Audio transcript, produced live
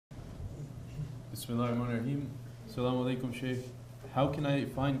Bismillahirrahmanirrahim. Assalamu alaikum, Shaykh. How can I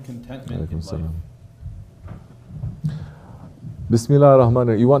find contentment in life?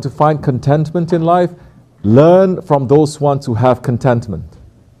 Bismillahirrahmanirrahim. You want to find contentment in life? Learn from those ones who have contentment.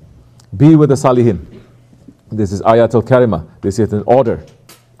 Be with the Salihin. This is Ayat al-Karima. This is an order.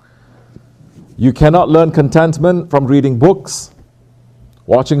 You cannot learn contentment from reading books,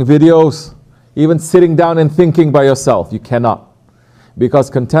 watching videos, even sitting down and thinking by yourself. You cannot. Because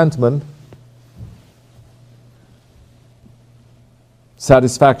contentment,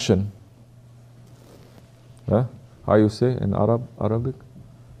 satisfaction, how you say in Arabic?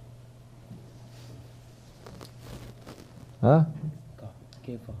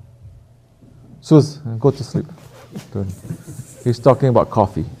 Sus, go to sleep. He's talking about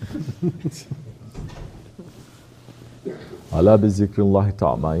coffee. Ala bi zikrillahi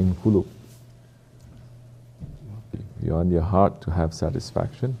ta'ma'in qulub. You want your heart to have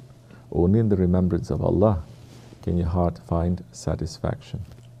satisfaction. Only in the remembrance of Allah can your heart find satisfaction.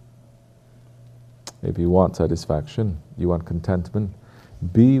 If you want satisfaction, you want contentment,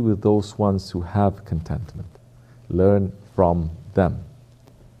 be with those ones who have contentment. Learn from them.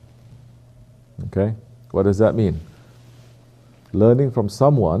 Okay? What does that mean? Learning from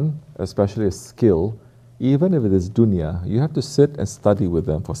someone, especially a skill, even if it is dunya, you have to sit and study with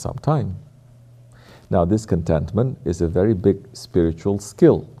them for some time. Now, this contentment is a very big spiritual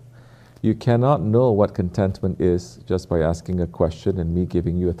skill. You cannot know what contentment is just by asking a question and me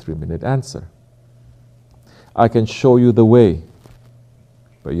giving you a 3-minute answer. I can show you the way,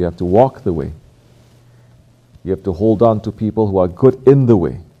 but you have to walk the way. You have to hold on to people who are good in the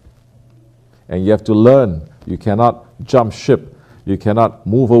way. And you have to learn. You cannot jump ship. You cannot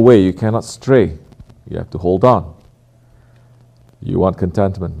move away. You cannot stray. You have to hold on. You want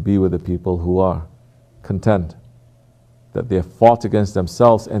contentment. Be with the people who are content, that they have fought against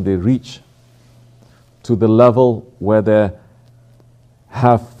themselves and they reach to the level where they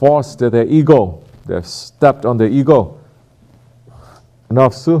have forced their ego. They have stepped on their ego.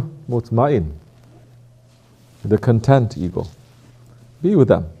 Nafsu mutma'in. The content ego. Be with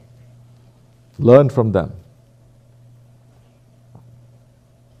them. Learn from them.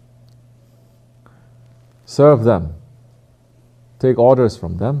 Serve them. Take orders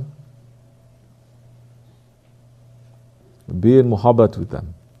from them. Be in muhabbat with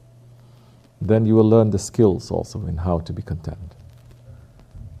them. Then you will learn the skills also in how to be content.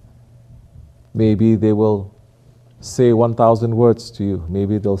 Maybe they will say 1,000 words to you.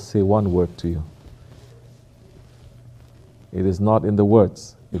 Maybe they'll say 1 word to you. It is not in the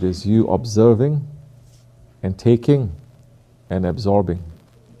words. It is you observing and taking and absorbing.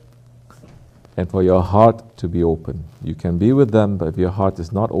 And for your heart to be open. You can be with them, but if your heart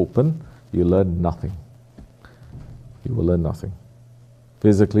is not open, you learn nothing. You will learn nothing.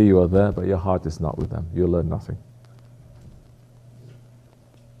 Physically you are there, but your heart is not with them. You'll learn nothing.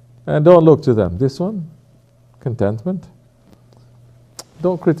 And don't look to them. This one, contentment.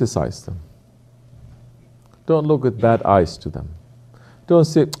 Don't criticize them. Don't look with bad eyes to them. Don't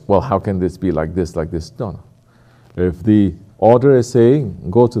say, well, how can this be like this, like this? No, no. If the order is saying,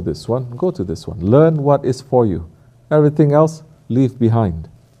 go to this one, go to this one. Learn what is for you. Everything else, leave behind.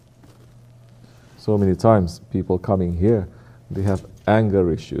 So many times, people coming here, they have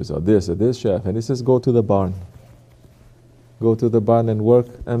anger issues, or this, chef, and he says, go to the barn. Go to the barn and work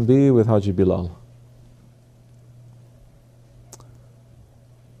and be with Haji Bilal.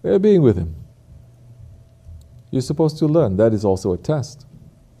 They're being with him. You're supposed to learn. That is also a test.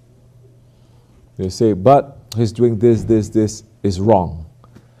 They say, but he's doing this is wrong.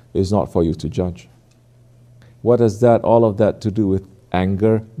 It's not for you to judge. What has that, all of that to do with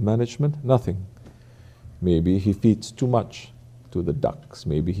anger management? Nothing. Maybe he feeds too much to the ducks.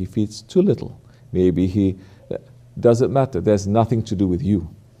 Maybe he feeds too little. Maybe he... Doesn't matter. There's nothing to do with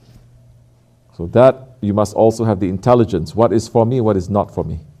you. So that, you must also have the intelligence. What is for me, what is not for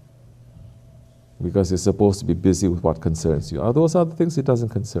me. Because you're supposed to be busy with what concerns you. Those are the things that doesn't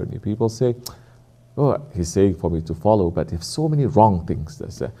concern you. People say, oh, he's saying for me to follow, but if so many wrong things,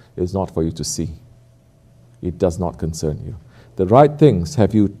 it's not for you to see. It does not concern you. The right things,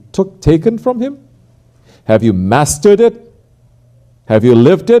 have you taken from him? Have you mastered it? Have you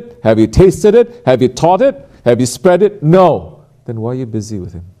lived it? Have you tasted it? Have you taught it? Have you spread it? No. Then why are you busy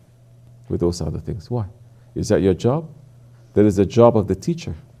with him? With those other things? Why? Is that your job? That is the job of the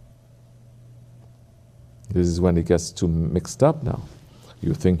teacher. This is when it gets too mixed up now.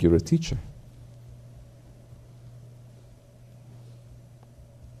 You think you're a teacher.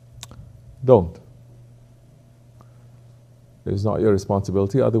 Don't. It's not your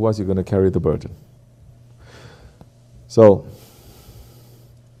responsibility, otherwise you're going to carry the burden. So,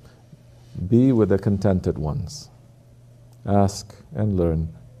 Be with the contented ones. Ask and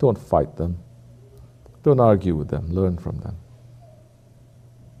learn. Don't fight them. Don't argue with them. Learn from them.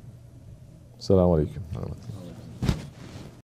 Assalamu alaikum.